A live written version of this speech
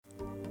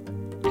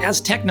as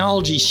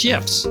technology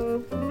shifts,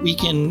 we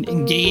can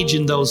engage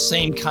in those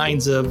same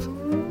kinds of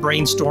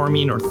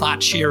brainstorming or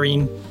thought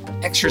sharing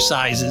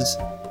exercises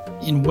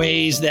in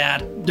ways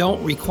that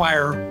don't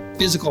require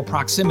physical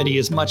proximity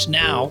as much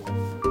now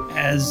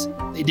as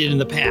they did in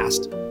the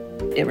past.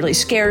 It really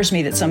scares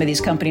me that some of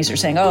these companies are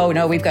saying, oh,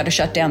 no, we've got to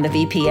shut down the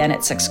VPN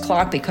at 6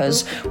 o'clock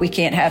because we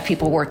can't have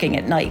people working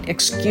at night.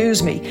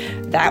 Excuse me,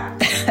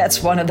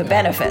 that's one of the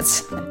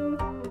benefits.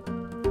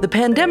 The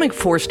pandemic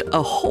forced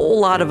a whole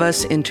lot of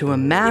us into a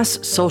mass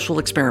social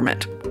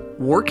experiment,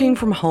 working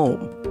from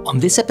home. On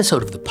this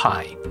episode of The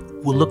Pie,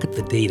 we'll look at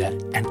the data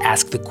and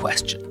ask the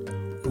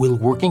question, will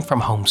working from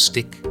home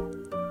stick?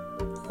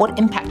 What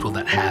impact will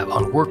that have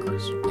on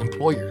workers,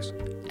 employers,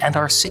 and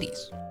our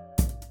cities?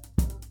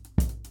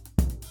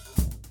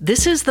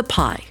 This is The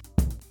Pie.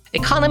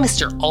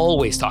 Economists are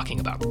always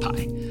talking about the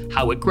pie,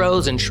 how it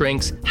grows and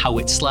shrinks, how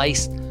it's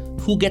sliced,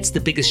 who gets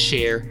the biggest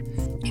share.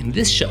 In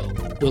this show,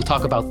 we'll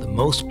talk about the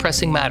most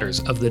pressing matters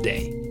of the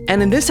day.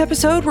 And in this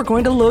episode, we're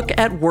going to look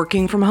at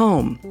working from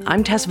home.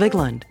 I'm Tess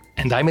Vigland.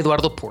 And I'm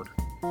Eduardo Porter.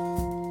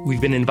 We've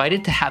been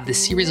invited to have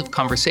this series of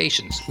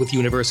conversations with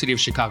University of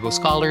Chicago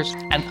scholars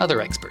and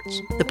other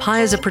experts. The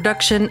Pie is a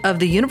production of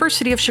the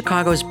University of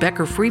Chicago's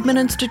Becker Friedman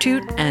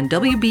Institute and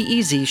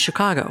WBEZ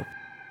Chicago.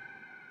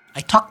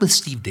 I talked with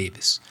Steve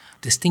Davis,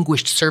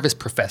 Distinguished Service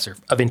Professor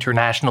of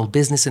International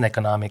Business and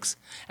Economics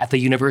at the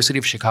University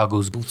of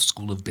Chicago's Booth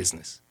School of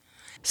Business.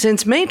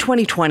 Since May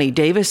 2020,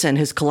 Davis and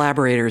his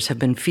collaborators have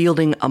been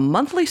fielding a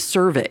monthly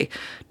survey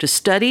to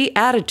study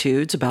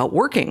attitudes about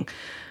working.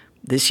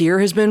 This year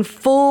has been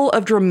full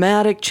of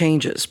dramatic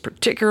changes,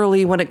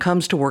 particularly when it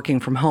comes to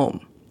working from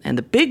home. And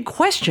the big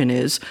question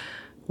is,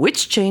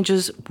 which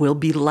changes will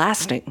be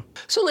lasting?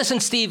 So listen,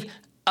 Steve,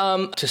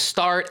 to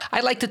start,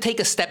 I'd like to take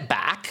a step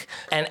back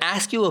and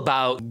ask you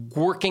about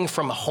working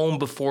from home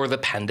before the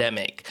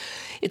pandemic.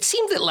 It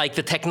seemed that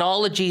the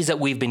technologies that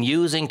we've been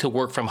using to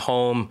work from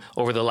home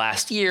over the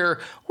last year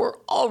were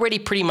already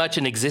pretty much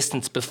in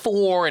existence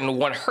before, and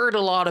one heard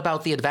a lot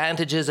about the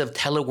advantages of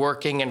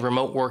teleworking and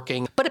remote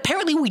working. But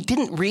apparently we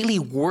didn't really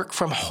work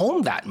from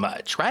home that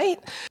much, right?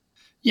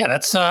 Yeah,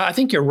 I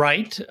think you're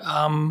right.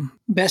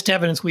 Best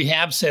evidence we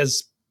have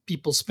says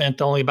people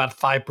spent only about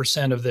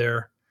 5% of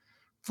their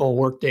full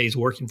work days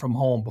working from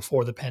home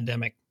before the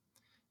pandemic.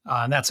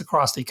 And that's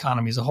across the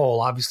economy as a whole.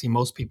 Obviously,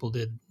 most people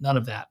did none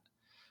of that.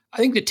 I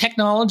think the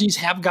technologies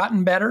have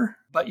gotten better,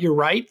 but you're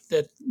right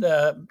that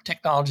the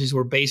technologies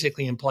were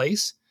basically in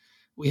place.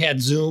 We had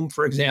Zoom,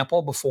 for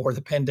example, before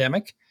the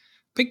pandemic.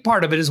 Big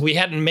part of it is we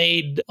hadn't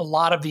made a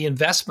lot of the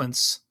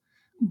investments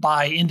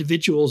by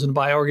individuals and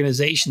by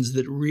organizations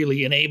that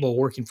really enable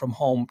working from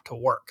home to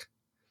work.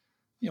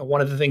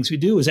 One of the things we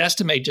do is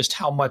estimate just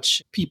how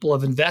much people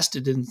have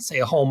invested in, say,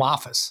 a home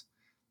office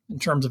in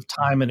terms of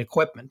time and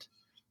equipment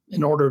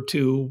in order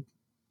to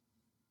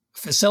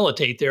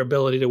facilitate their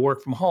ability to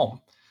work from home.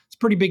 It's a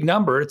pretty big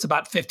number. It's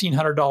about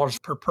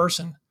 $1,500 per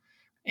person.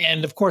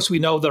 And of course, we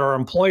know that our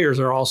employers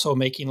are also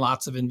making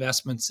lots of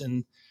investments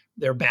in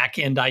their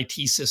back-end IT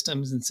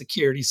systems and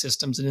security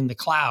systems and in the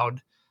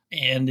cloud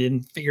and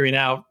in figuring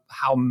out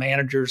how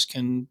managers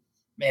can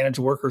manage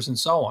workers and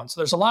so on. So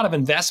there's a lot of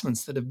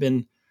investments that have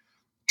been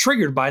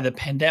triggered by the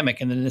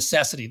pandemic and the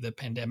necessity of the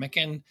pandemic.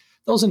 And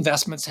those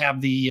investments have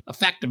the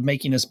effect of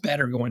making us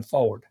better going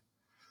forward.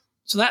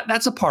 So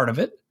that's a part of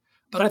it.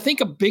 But I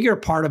think a bigger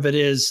part of it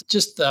is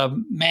just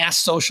the mass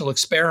social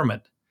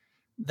experiment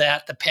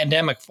that the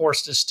pandemic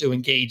forced us to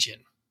engage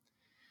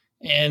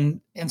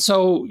in. And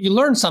so you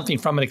learn something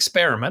from an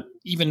experiment,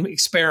 even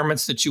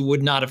experiments that you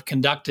would not have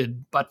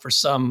conducted but for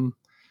some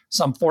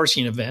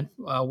forcing event,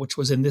 which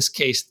was in this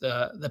case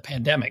the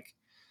pandemic.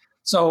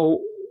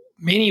 So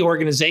many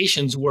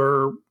organizations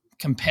were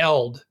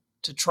compelled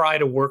to try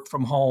to work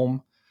from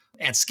home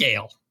at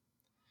scale.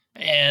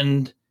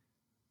 And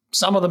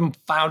some of them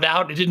found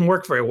out it didn't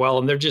work very well,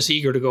 and they're just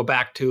eager to go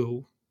back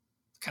to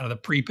kind of the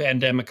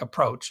pre-pandemic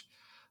approach.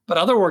 But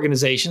other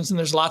organizations, and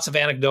there's lots of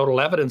anecdotal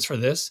evidence for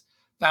this,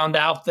 found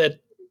out that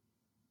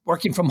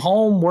working from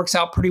home works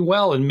out pretty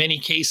well in many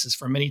cases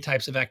for many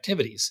types of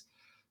activities.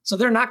 So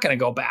they're not going to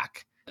go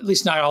back, at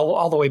least not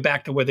all the way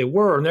back to where they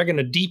were, and they're going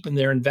to deepen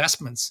their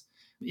investments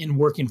in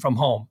working from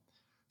home.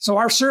 So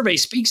our survey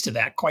speaks to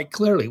that quite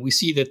clearly. We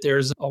see that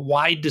there's a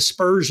wide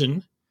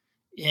dispersion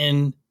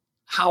in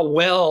how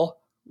well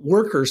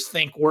workers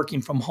think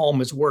working from home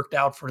has worked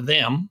out for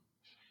them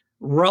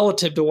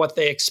relative to what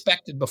they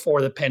expected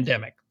before the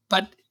pandemic.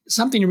 But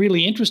something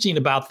really interesting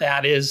about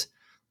that is,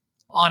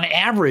 on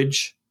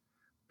average,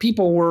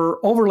 people were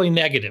overly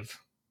negative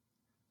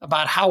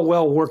about how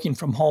well working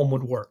from home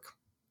would work.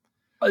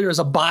 There's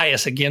a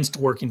bias against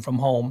working from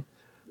home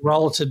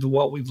relative to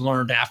what we've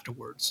learned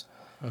afterwards.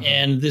 Uh-huh.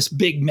 And this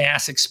big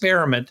mass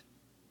experiment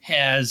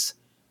has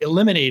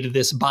eliminated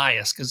this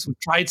bias because we've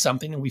tried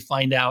something and we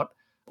find out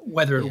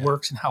whether it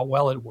works and how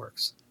well it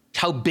works.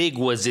 How big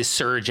was this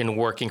surge in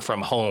working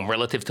from home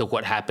relative to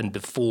what happened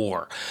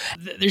before?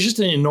 There's just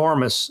an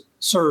enormous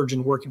surge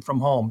in working from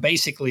home.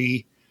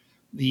 Basically,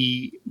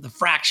 the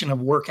fraction of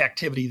work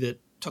activity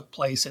that took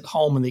place at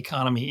home in the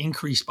economy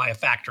increased by a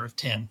factor of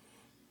 10.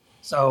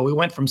 So we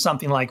went from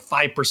something like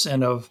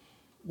 5% of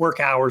work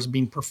hours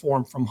being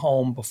performed from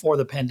home before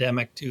the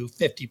pandemic to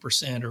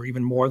 50% or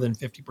even more than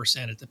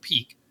 50% at the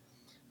peak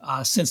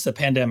since the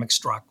pandemic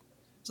struck.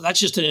 So that's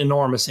just an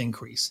enormous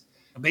increase.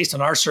 Based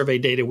on our survey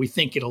data, we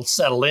think it'll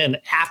settle in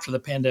after the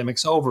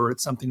pandemic's over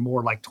at something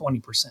more like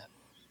 20%.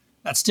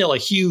 That's still a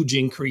huge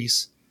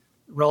increase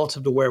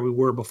relative to where we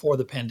were before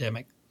the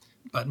pandemic,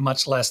 but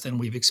much less than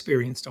we've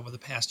experienced over the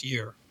past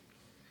year.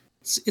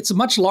 It's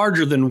much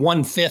larger than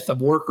 1/5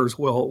 of workers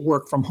will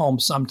work from home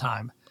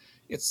sometime.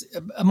 It's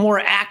a more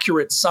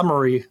accurate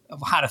summary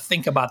of how to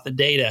think about the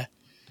data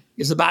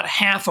is about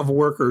half of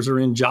workers are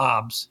in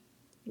jobs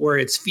where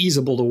it's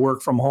feasible to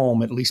work from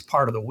home at least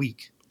part of the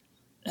week.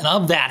 And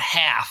of that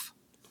half,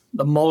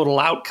 the modal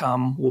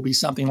outcome will be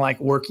something like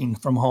working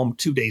from home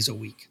 2 days a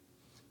week.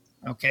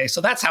 Okay,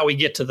 so that's how we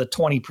get to the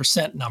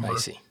 20% number. I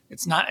see.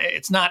 It's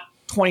not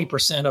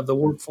 20% of the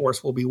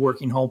workforce will be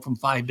working home from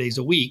 5 days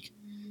a week.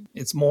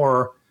 It's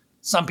more,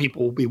 some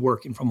people will be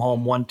working from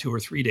home 1, 2, or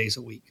 3 days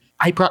a week.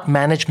 I brought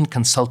management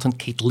consultant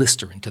Kate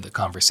Lister into the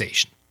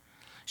conversation.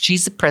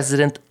 She's the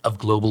president of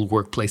Global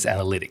Workplace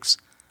Analytics,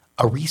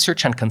 a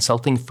research and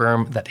consulting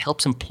firm that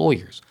helps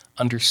employers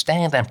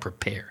understand and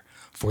prepare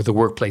for the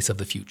workplace of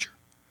the future.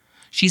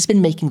 She's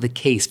been making the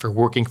case for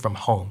working from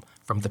home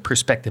from the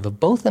perspective of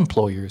both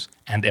employers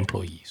and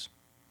employees.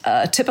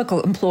 A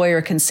typical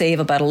employer can save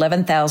about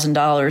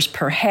 $11,000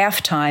 per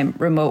half-time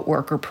remote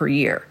worker per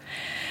year.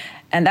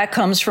 And that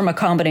comes from a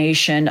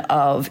combination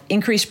of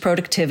increased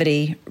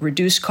productivity,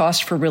 reduced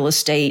cost for real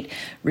estate,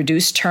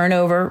 reduced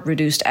turnover,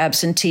 reduced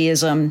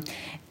absenteeism,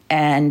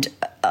 and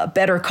a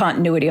better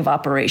continuity of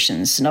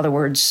operations. In other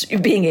words,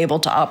 being able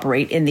to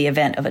operate in the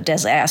event of a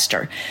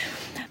disaster.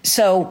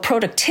 So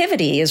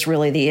productivity is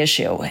really the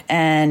issue.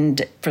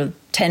 And for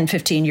 10,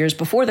 15 years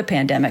before the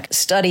pandemic,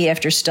 study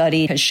after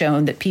study has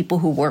shown that people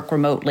who work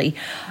remotely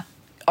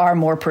are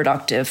more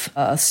productive.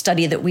 A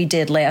study that we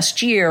did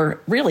last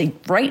year, really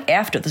right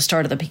after the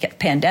start of the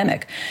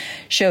pandemic,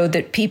 showed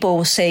that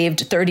people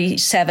saved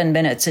 37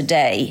 minutes a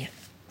day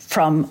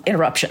from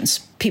interruptions.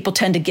 People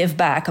tend to give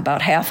back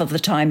about half of the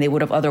time they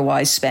would have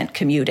otherwise spent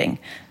commuting.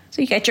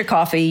 So you get your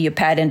coffee, you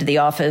pad into the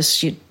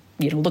office, you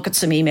look at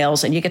some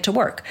emails, and you get to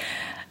work.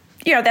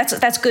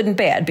 That's good and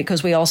bad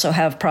because we also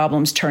have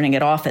problems turning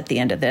it off at the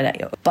end of the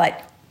day.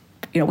 But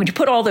when you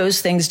put all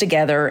those things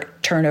together,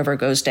 turnover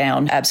goes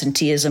down,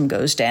 absenteeism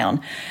goes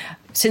down.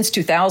 Since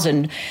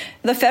 2000,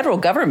 the federal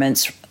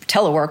government's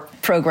telework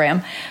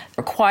program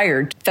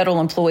required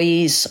federal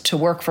employees to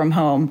work from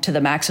home to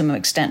the maximum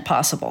extent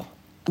possible,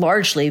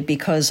 largely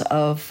because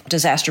of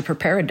disaster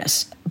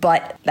preparedness.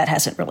 But that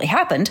hasn't really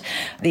happened.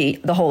 The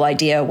whole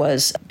idea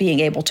was being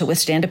able to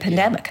withstand a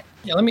pandemic.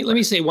 Yeah, let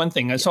me say one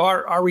thing. So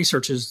our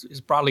research is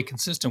broadly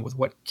consistent with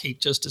what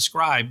Kate just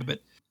described, but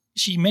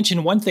she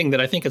mentioned one thing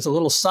that I think is a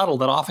little subtle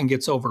that often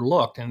gets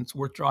overlooked, and it's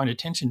worth drawing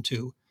attention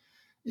to,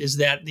 is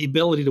that the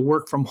ability to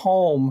work from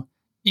home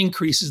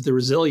increases the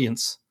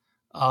resilience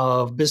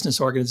of business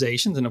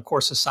organizations and, of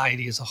course,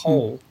 society as a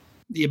whole.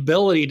 The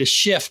ability to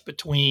shift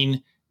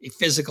between a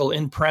physical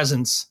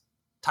in-presence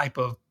type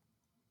of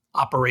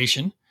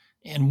operation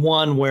and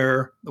one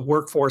where the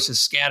workforce is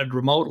scattered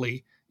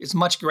remotely is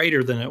much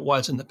greater than it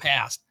was in the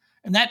past.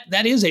 And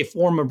that is a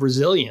form of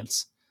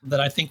resilience that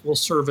I think will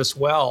serve us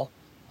well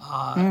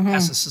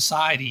as a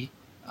society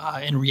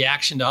in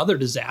reaction to other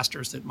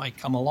disasters that might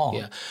come along.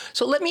 Yeah.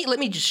 So let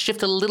me just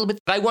shift a little bit.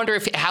 I wonder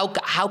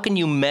how can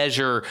you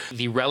measure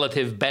the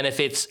relative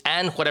benefits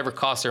and whatever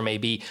costs there may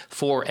be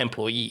for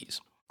employees?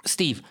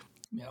 Steve.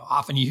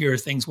 Often you hear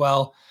things,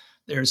 well,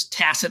 there's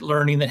tacit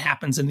learning that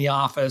happens in the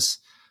office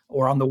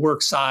or on the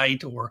work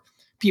site, or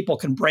people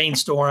can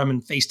brainstorm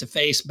and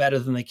face-to-face better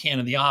than they can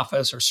in the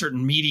office, or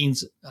certain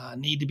meetings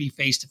need to be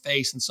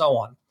face-to-face and so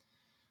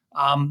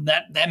on.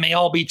 That may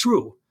all be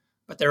true.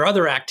 But there are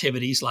other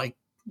activities like,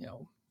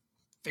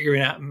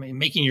 figuring out,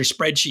 making your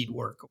spreadsheet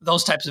work.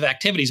 Those types of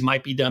activities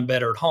might be done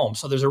better at home.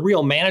 So there's a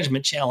real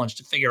management challenge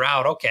to figure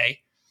out, okay,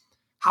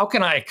 how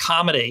can I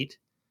accommodate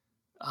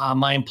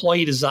my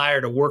employee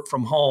desire to work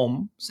from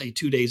home, say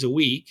 2 days a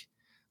week,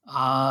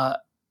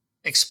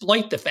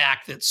 exploit the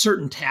fact that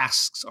certain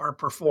tasks are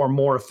performed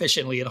more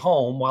efficiently at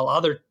home while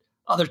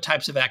other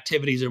types of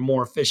activities are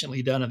more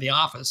efficiently done in the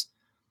office.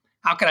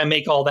 How can I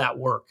make all that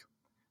work?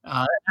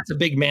 That's a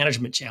big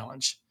management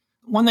challenge.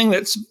 One thing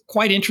that's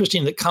quite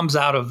interesting that comes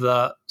out of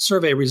the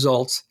survey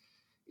results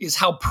is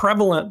how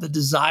prevalent the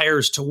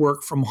desires to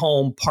work from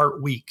home part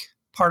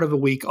of the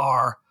week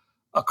are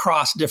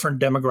across different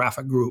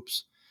demographic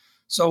groups.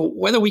 So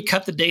whether we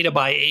cut the data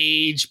by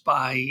age,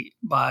 by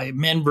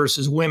men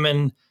versus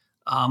women,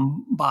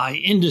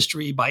 by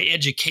industry, by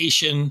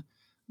education,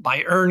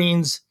 by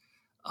earnings,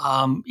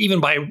 even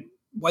by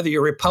whether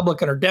you're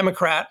Republican or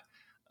Democrat,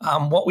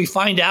 what we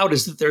find out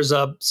is that there's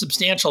a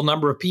substantial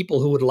number of people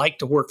who would like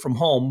to work from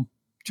home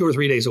 2 or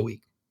 3 days a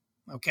week.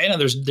 Okay, now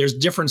there's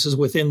differences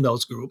within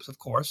those groups, of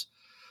course.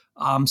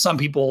 Some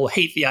people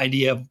hate the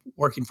idea of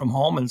working from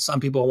home, and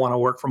some people want to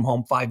work from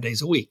home 5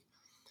 days a week.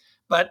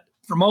 But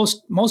for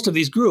most of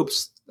these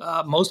groups,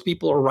 most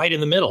people are right in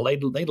the middle.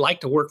 They'd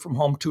like to work from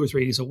home 2 or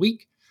 3 days a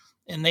week.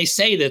 And they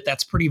say that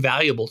that's pretty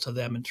valuable to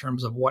them in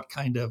terms of what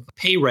kind of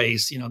pay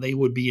raise, they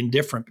would be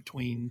indifferent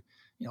between,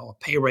 a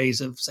pay raise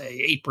of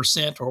say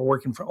 8%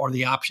 or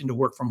the option to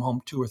work from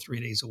home 2 or 3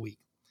 days a week.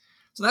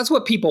 So that's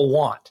what people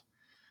want.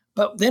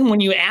 But then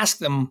when you ask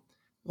them,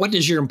 what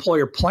does your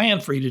employer plan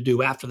for you to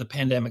do after the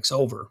pandemic's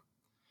over?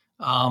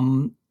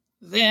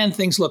 Then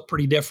things look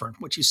pretty different.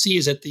 What you see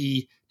is at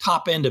the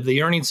top end of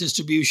the earnings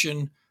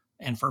distribution,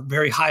 and for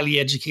very highly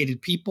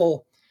educated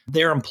people,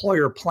 their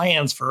employer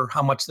plans for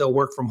how much they'll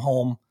work from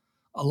home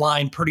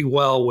align pretty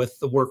well with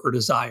the worker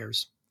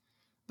desires.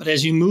 But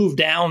as you move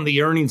down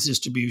the earnings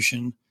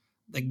distribution,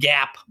 the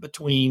gap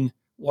between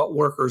what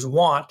workers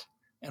want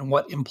and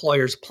what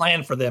employers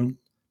plan for them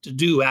to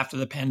do after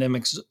the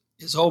pandemic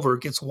is over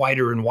gets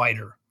wider and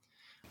wider.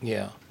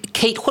 Yeah.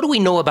 Kate, what do we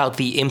know about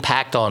the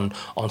impact on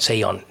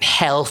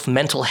health,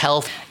 mental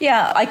health?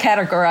 Yeah, I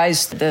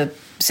categorize the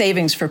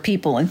savings for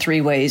people in 3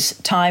 ways: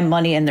 time,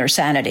 money, and their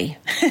sanity.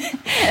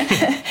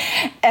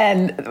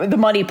 And the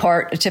money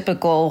part, a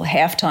typical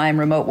half-time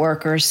remote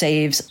worker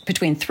saves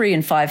between $3,000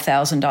 and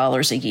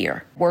 $5,000 a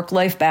year.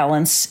 Work-life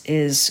balance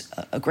is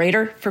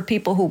greater for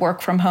people who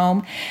work from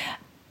home.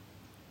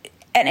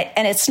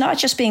 And it's not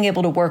just being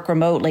able to work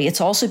remotely,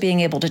 it's also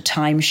being able to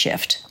time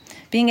shift.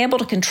 Being able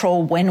to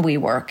control when we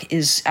work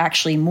is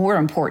actually more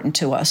important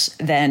to us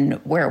than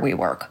where we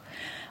work.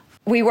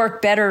 We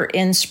work better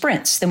in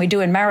sprints than we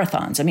do in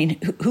marathons. I mean,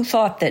 who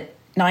thought that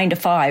 9 to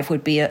 5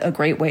 would be a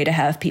great way to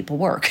have people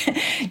work?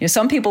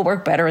 Some people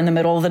work better in the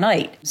middle of the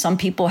night. Some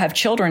people have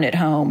children at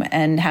home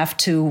and have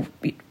to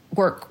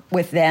work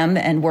with them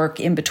and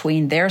work in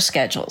between their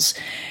schedules.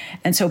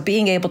 And so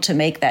being able to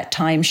make that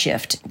time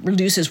shift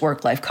reduces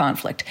work-life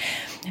conflict.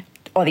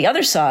 On the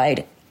other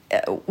side,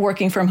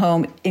 working from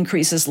home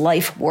increases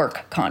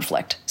life-work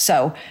conflict.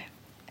 So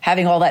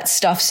having all that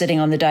stuff sitting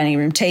on the dining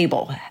room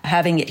table,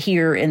 having it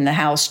here in the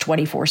house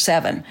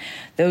 24/7,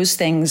 those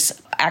things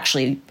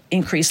actually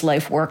increase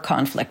life-work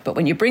conflict. But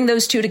when you bring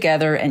those two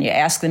together and you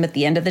ask them at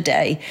the end of the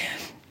day,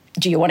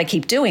 do you want to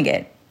keep doing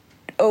it?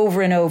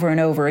 Over and over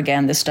and over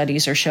again, the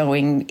studies are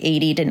showing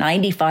 80 to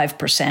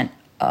 95%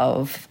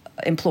 of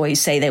employees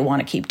say they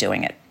want to keep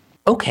doing it.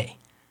 Okay,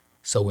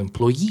 so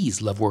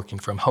employees love working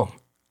from home.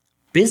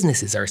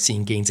 Businesses are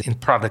seeing gains in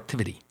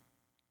productivity.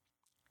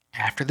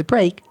 After the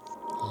break,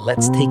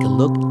 let's take a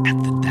look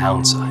at the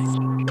downside.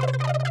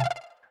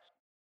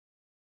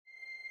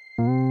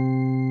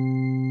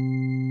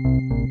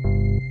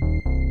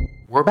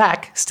 We're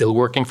back, still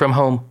working from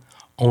home.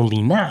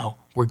 Only now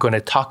we're going to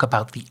talk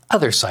about the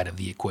other side of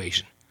the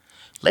equation.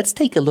 Let's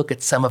take a look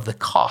at some of the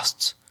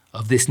costs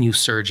of this new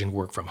surge in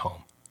work from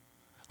home.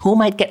 Who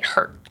might get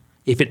hurt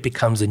if it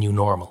becomes a new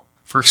normal?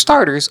 For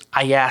starters,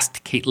 I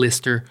asked Kate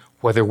Lister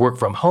whether work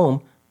from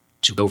home,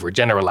 to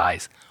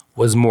overgeneralize,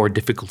 was more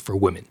difficult for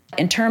women.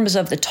 In terms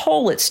of the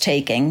toll it's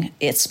taking,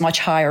 it's much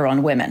higher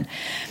on women.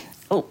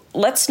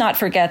 Let's not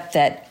forget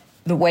that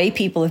the way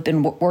people have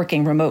been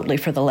working remotely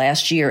for the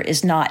last year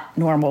is not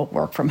normal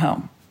work from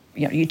home.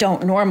 You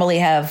don't normally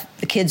have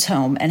the kids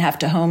home and have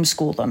to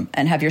homeschool them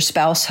and have your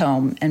spouse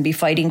home and be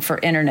fighting for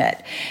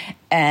internet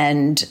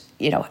and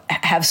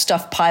have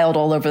stuff piled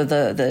all over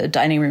the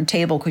dining room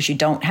table because you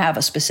don't have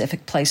a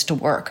specific place to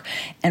work,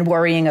 and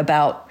worrying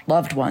about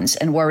loved ones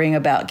and worrying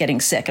about getting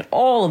sick and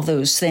all of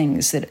those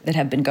things that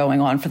have been going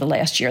on for the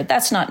last year.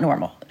 That's not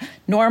normal.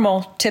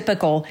 Normal,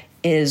 typical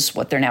is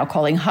what they're now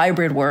calling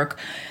hybrid work.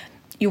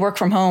 You work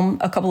from home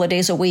a couple of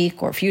days a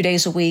week or a few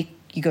days a week.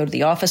 You go to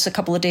the office a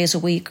couple of days a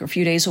week or a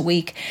few days a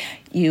week.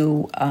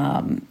 Your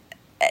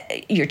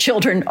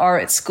children are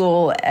at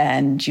school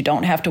and you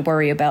don't have to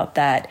worry about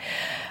that.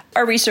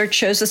 Our research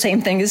shows the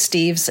same thing as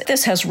Steve's.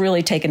 This has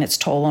really taken its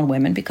toll on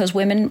women because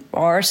women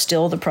are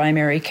still the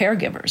primary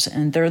caregivers,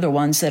 and they're the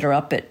ones that are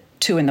up at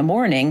 2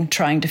 a.m.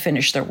 trying to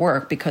finish their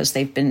work because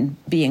they've been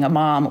being a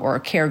mom or a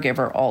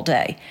caregiver all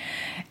day.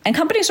 And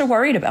companies are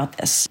worried about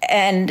this.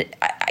 And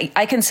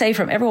I can say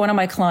from every one of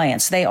my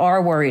clients, they are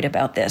worried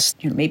about this.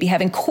 Maybe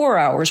having core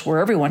hours where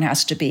everyone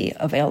has to be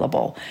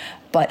available,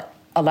 but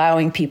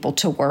allowing people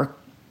to work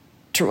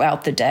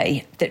throughout the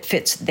day that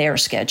fits their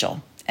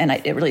schedule. And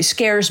it really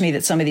scares me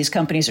that some of these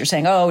companies are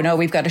saying, oh, no,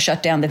 we've got to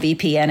shut down the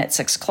VPN at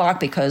 6 o'clock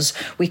because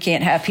we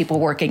can't have people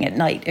working at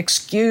night.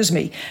 Excuse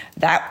me.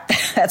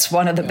 That's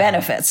one of the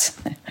benefits.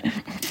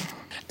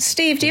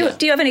 Steve, do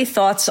you have any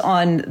thoughts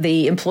on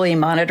the employee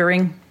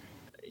monitoring?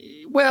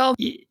 Well,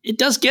 it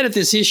does get at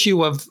this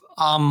issue of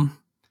a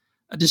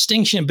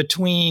distinction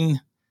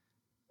between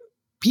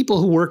people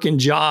who work in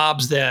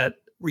jobs that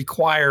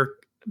require,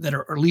 that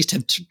are, or at least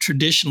have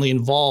traditionally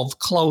involved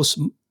close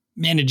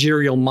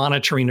managerial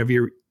monitoring of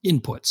your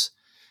inputs.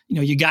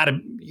 You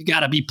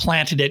gotta be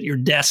planted at your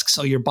desk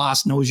so your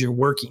boss knows you're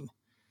working.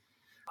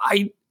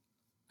 I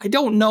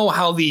don't know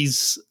how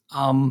these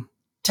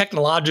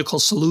technological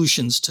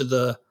solutions to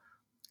the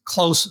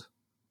close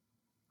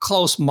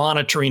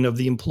monitoring of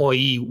the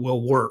employee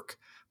will work.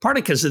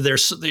 Partly because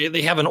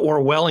they have an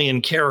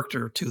Orwellian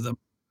character to them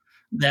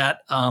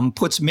that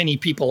puts many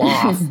people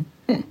off.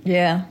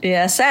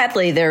 Yeah.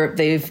 Sadly,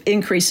 they've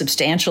increased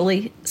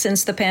substantially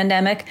since the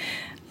pandemic.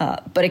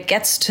 But it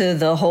gets to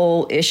the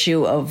whole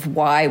issue of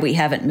why we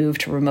haven't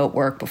moved to remote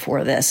work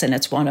before this, and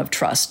it's one of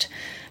trust.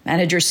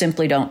 Managers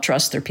simply don't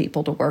trust their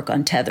people to work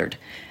untethered.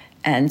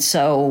 And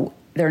so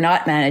they're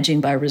not managing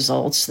by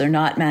results, they're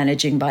not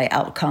managing by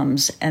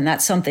outcomes, and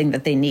that's something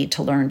that they need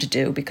to learn to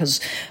do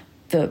because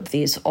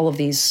all of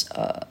these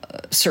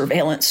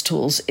surveillance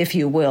tools, if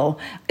you will,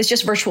 is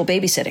just virtual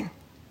babysitting.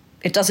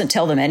 It doesn't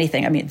tell them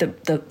anything. I mean,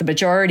 the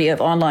majority of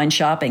online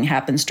shopping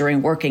happens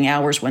during working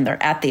hours when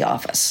they're at the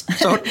office.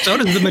 So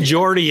does the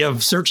majority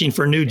of searching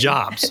for new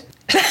jobs.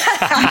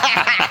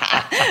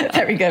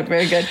 Very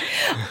good.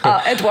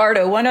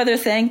 Eduardo, one other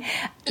thing.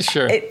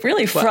 Sure. It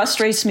really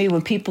frustrates me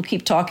when people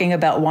keep talking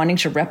about wanting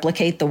to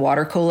replicate the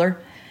water cooler.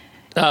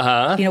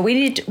 Uh-huh.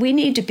 We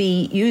need to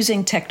be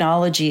using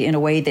technology in a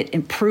way that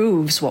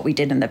improves what we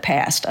did in the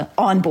past.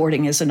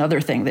 Onboarding is another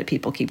thing that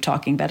people keep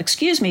talking about.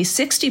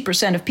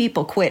 60% of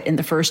people quit in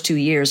the first 2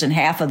 years and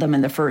half of them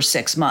in the first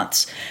 6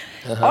 months.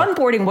 Uh-huh.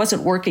 Onboarding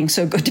wasn't working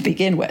so good to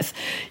begin with.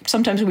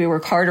 Sometimes we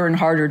work harder and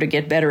harder to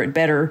get better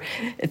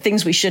at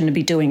things we shouldn't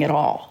be doing at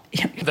all.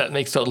 That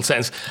makes total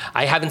sense.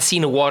 I haven't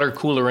seen a water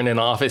cooler in an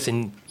office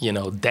in,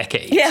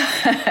 decades.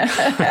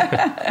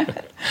 Yeah.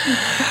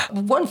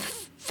 One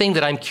thing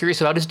that I'm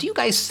curious about is, do you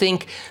guys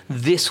think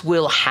this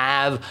will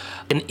have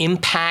an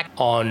impact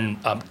on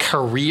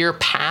career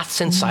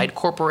paths inside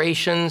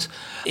corporations?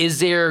 Is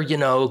there,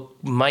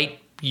 might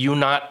you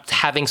not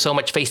having so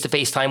much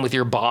face-to-face time with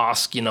your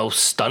boss,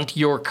 stunt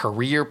your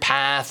career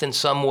path in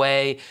some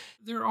way?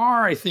 There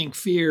are, I think,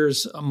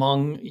 fears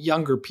among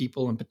younger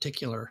people in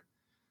particular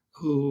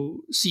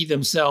who see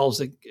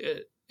themselves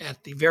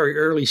at the very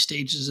early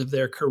stages of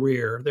their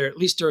career. They're, at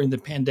least during the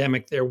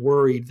pandemic, they're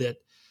worried that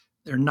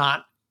they're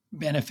not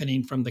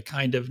benefiting from the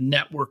kind of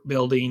network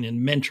building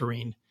and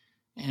mentoring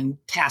and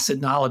tacit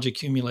knowledge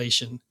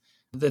accumulation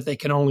that they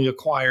can only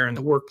acquire in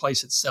the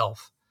workplace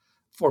itself.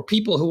 For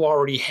people who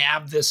already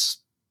have this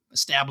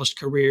established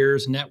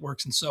careers,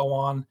 networks, and so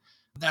on,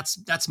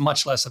 that's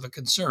much less of a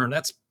concern.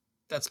 That's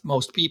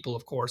most people,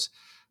 of course.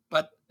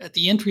 But at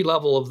the entry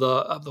level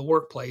of the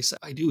workplace,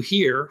 I do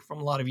hear from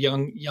a lot of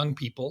young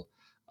people,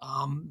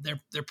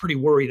 they're pretty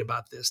worried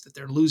about this, that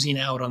they're losing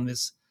out on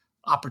this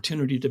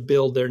opportunity to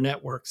build their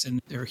networks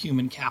and their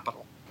human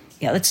capital.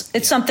 Yeah,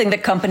 it's something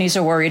that companies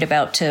are worried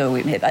about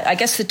too. I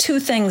guess the two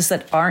things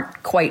that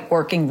aren't quite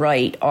working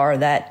right are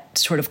that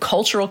sort of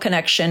cultural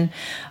connection,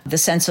 the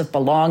sense of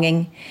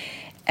belonging,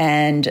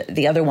 and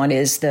the other one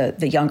is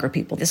the younger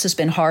people. This has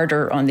been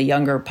harder on the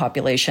younger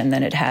population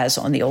than it has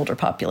on the older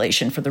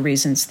population for the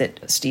reasons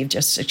that Steve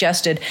just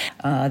suggested.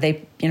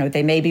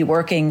 They may be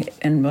working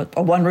in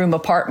a one-room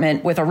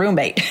apartment with a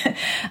roommate.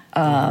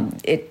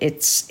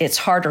 It's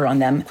harder on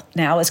them.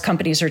 Now, as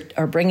companies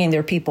are bringing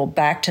their people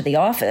back to the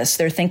office,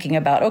 they're thinking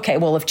about, okay,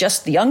 well, if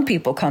just the young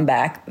people come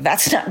back,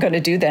 that's not going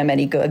to do them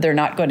any good. They're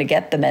not going to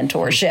get the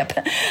mentorship.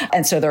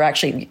 And so they're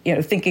actually,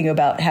 thinking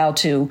about how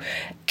to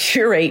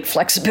curate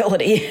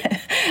flexibility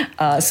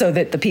so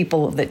that the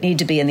people that need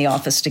to be in the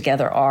office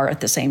together are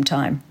at the same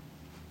time.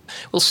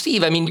 Well,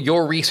 Steve,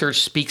 your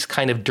research speaks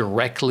kind of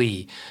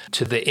directly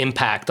to the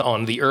impact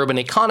on the urban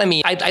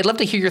economy. I'd love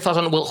to hear your thoughts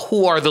on,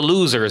 who are the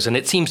losers? And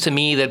it seems to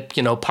me that,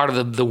 part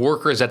of the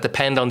workers that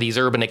depend on these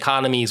urban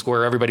economies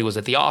where everybody was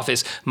at the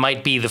office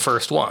might be the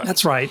first one.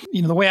 That's right.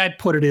 The way I'd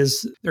put it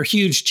is there are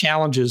huge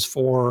challenges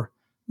for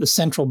the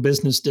central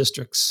business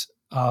districts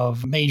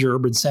of major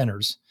urban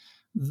centers.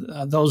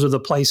 Those are the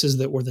places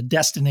that were the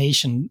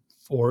destination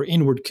for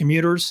inward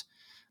commuters.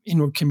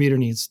 Inward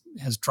commuting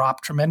has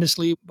dropped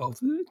tremendously. Both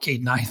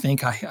Kate and I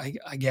think,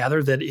 I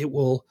gather, that it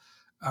will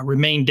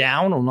remain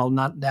down, although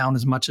not down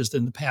as much as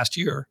in the past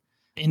year,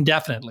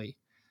 indefinitely.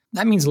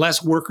 That means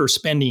less worker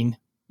spending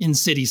in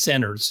city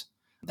centers.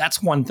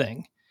 That's one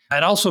thing.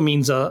 It also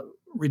means a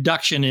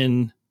reduction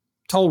in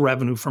toll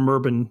revenue from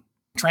urban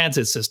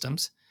transit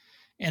systems.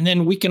 And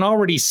then we can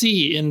already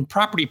see in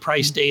property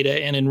price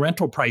data and in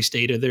rental price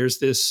data, there's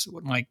this,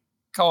 what my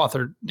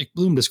co-author Nick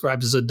Bloom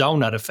describes as a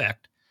donut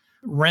effect.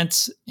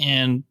 Rents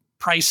and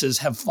prices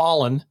have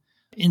fallen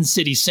in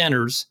city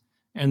centers,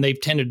 and they've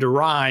tended to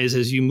rise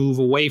as you move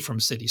away from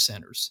city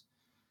centers.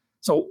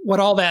 So what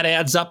all that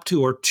adds up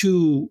to are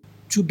two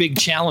big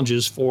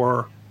challenges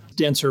for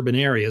dense urban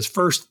areas.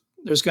 First,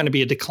 there's going to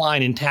be a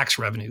decline in tax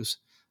revenues,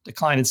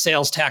 decline in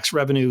sales tax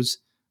revenues,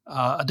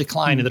 a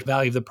decline in the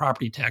value of the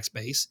property tax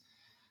base.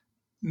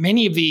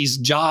 Many of these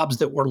jobs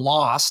that were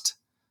lost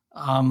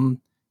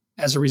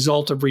as a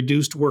result of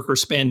reduced worker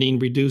spending,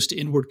 reduced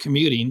inward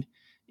commuting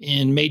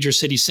in major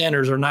city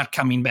centers are not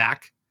coming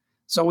back.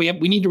 So we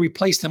need to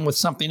replace them with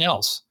something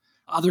else,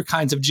 other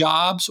kinds of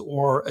jobs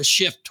or a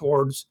shift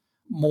towards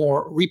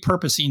more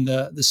repurposing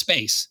the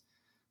space.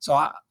 So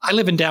I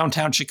live in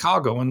downtown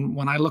Chicago, and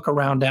when I look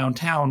around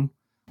downtown,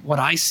 what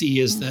I see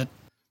is that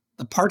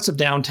the parts of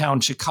downtown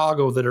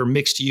Chicago that are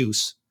mixed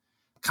use,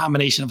 a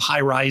combination of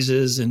high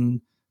rises and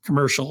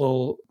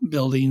commercial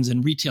buildings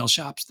and retail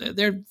shops,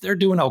 they're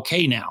doing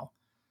okay now.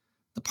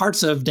 The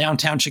parts of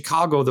downtown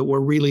Chicago that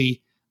were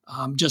really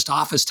just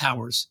office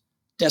towers,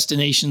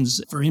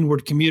 destinations for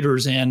inward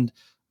commuters, and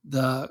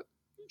the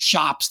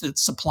shops that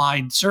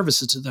supplied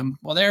services to them.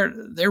 Well,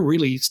 they're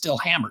really still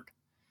hammered.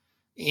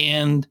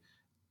 And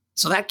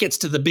so that gets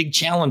to the big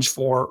challenge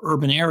for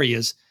urban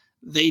areas.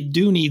 They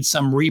do need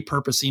some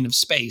repurposing of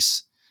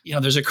space.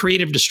 There's a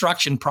creative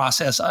destruction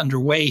process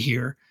underway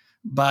here,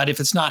 but if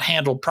it's not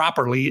handled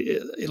properly,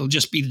 it'll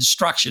just be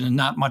destruction and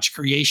not much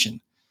creation.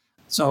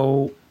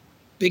 So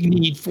big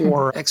need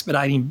for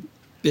expediting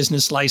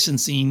business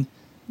licensing,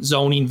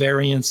 zoning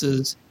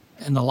variances,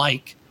 and the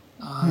like,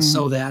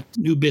 so that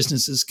new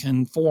businesses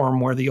can form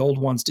where the old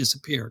ones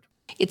disappeared.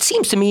 It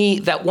seems to me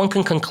that one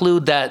can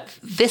conclude that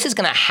this is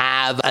going to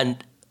have an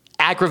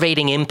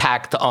aggravating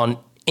impact on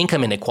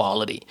income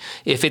inequality.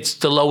 If it's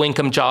the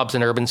low-income jobs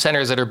in urban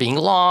centers that are being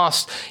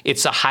lost,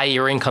 it's the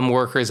higher-income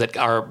workers that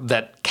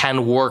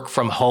can work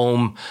from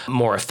home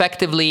more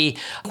effectively.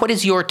 What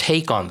is your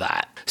take on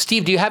that?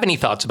 Steve, do you have any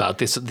thoughts about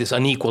this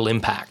unequal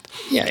impact?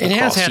 Yeah, it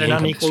has had an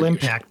unequal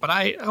impact, but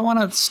I want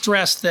to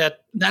stress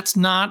that it's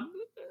not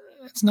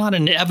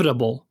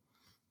inevitable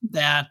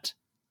that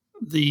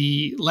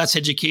the less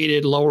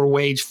educated, lower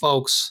wage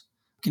folks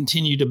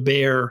continue to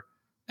bear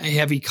a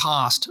heavy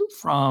cost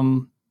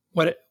from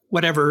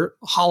whatever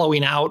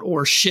hollowing out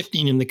or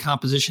shifting in the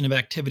composition of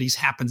activities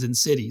happens in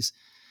cities.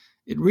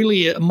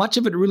 Much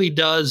of it really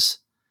does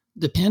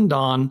depend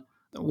on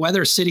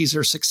whether cities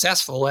are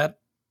successful at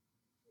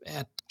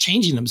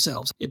changing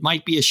themselves. It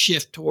might be a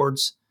shift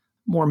towards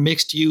more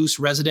mixed use,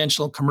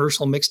 residential,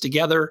 commercial mixed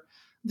together.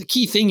 The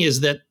key thing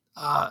is that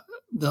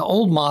the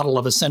old model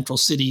of a central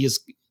city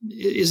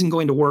isn't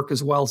going to work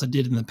as well as it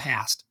did in the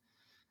past.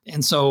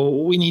 And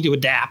so we need to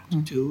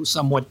adapt to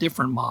somewhat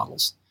different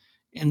models.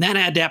 And that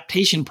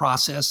adaptation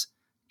process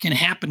can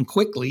happen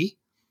quickly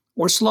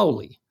or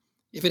slowly.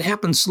 If it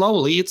happens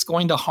slowly, it's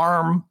going to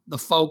harm the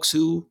folks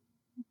who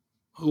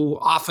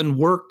often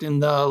worked in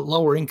the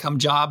lower income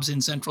jobs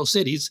in central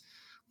cities,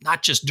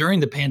 not just during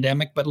the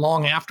pandemic, but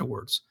long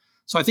afterwards.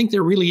 So I think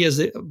there really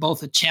is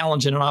both a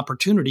challenge and an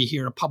opportunity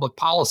here, a public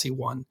policy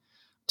one,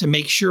 to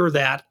make sure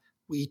that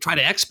we try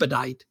to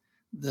expedite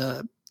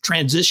the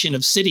transition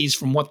of cities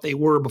from what they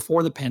were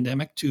before the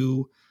pandemic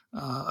to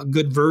a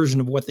good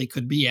version of what they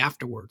could be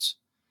afterwards.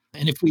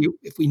 And if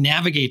we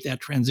navigate that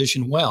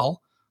transition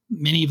well,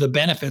 many of the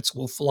benefits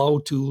will flow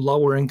to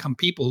lower income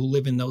people who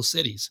live in those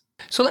cities.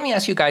 So let me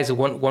ask you guys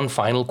one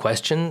final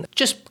question,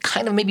 just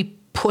kind of maybe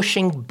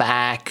pushing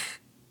back.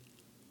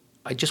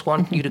 I just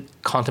want you to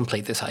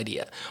contemplate this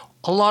idea.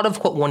 A lot of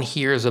what one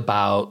hears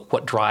about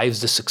what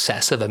drives the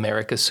success of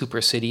America's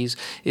super cities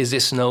is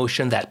this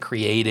notion that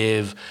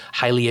creative,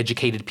 highly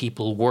educated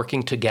people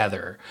working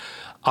together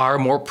are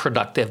more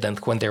productive than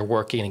when they're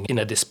working in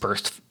a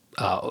dispersed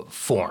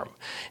form.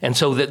 And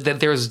so that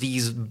there's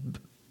these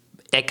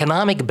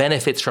economic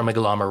benefits from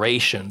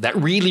agglomeration that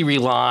really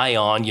rely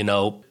on,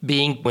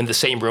 being in the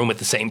same room at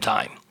the same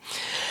time.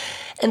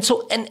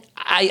 And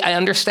I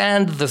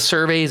understand the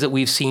surveys that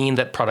we've seen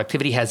that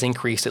productivity has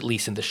increased, at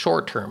least in the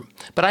short term.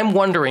 But I'm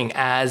wondering,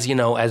 as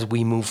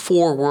we move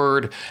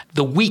forward,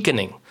 the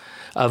weakening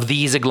of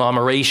these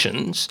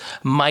agglomerations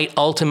might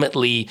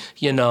ultimately,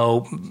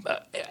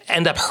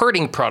 end up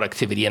hurting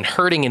productivity and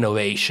hurting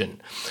innovation,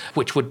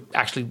 which would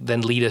actually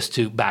then lead us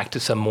back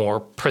to some more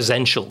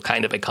presential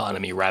kind of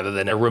economy rather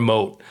than a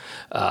remote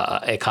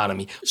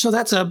economy. So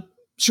that's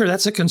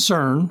a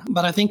concern,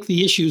 but I think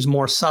the issue is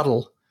more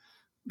subtle,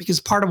 because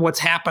part of what's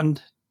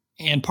happened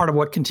and part of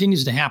what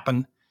continues to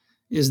happen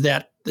is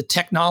that the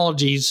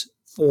technologies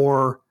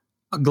for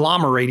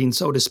agglomerating,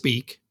 so to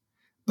speak,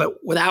 but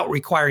without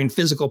requiring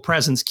physical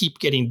presence, keep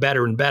getting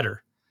better and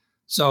better.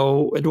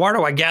 So,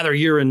 Eduardo, I gather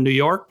you're in New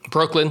York.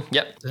 Brooklyn,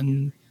 yep.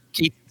 And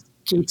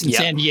Kate's in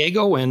San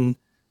Diego, and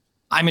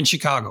I'm in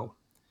Chicago.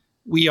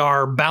 We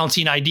are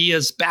bouncing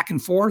ideas back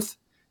and forth.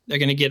 They're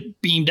going to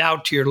get beamed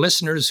out to your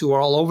listeners who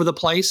are all over the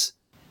place.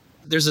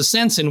 There's a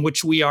sense in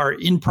which we are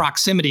in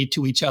proximity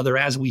to each other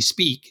as we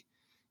speak,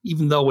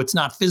 even though it's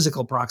not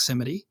physical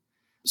proximity.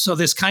 So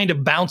this kind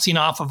of bouncing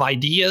off of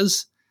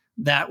ideas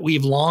that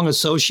we've long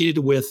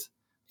associated with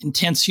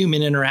intense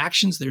human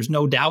interactions, there's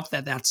no doubt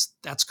that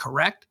that's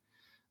correct.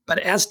 But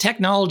as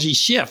technology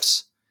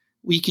shifts,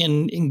 we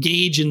can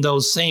engage in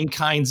those same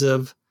kinds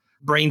of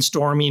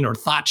brainstorming or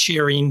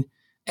thought-sharing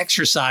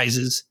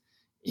exercises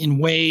in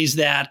ways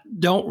that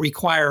don't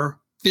require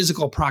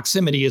physical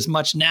proximity as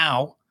much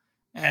now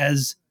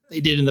as they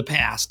did in the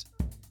past.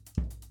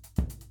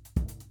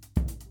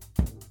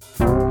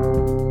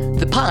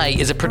 The Pie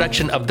is a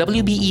production of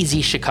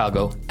WBEZ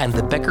Chicago and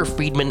the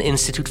Becker-Friedman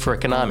Institute for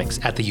Economics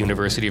at the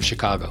University of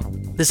Chicago.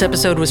 This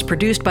episode was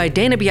produced by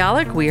Dana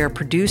Bialik. We are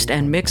produced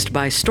and mixed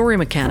by Story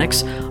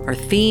Mechanics. Our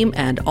theme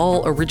and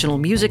all original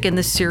music in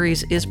this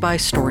series is by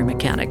Story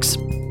Mechanics.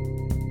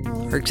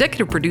 Our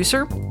executive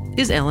producer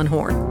is Ellen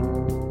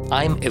Horn.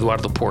 I'm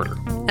Eduardo Porter.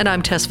 And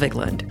I'm Tess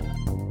Vigland.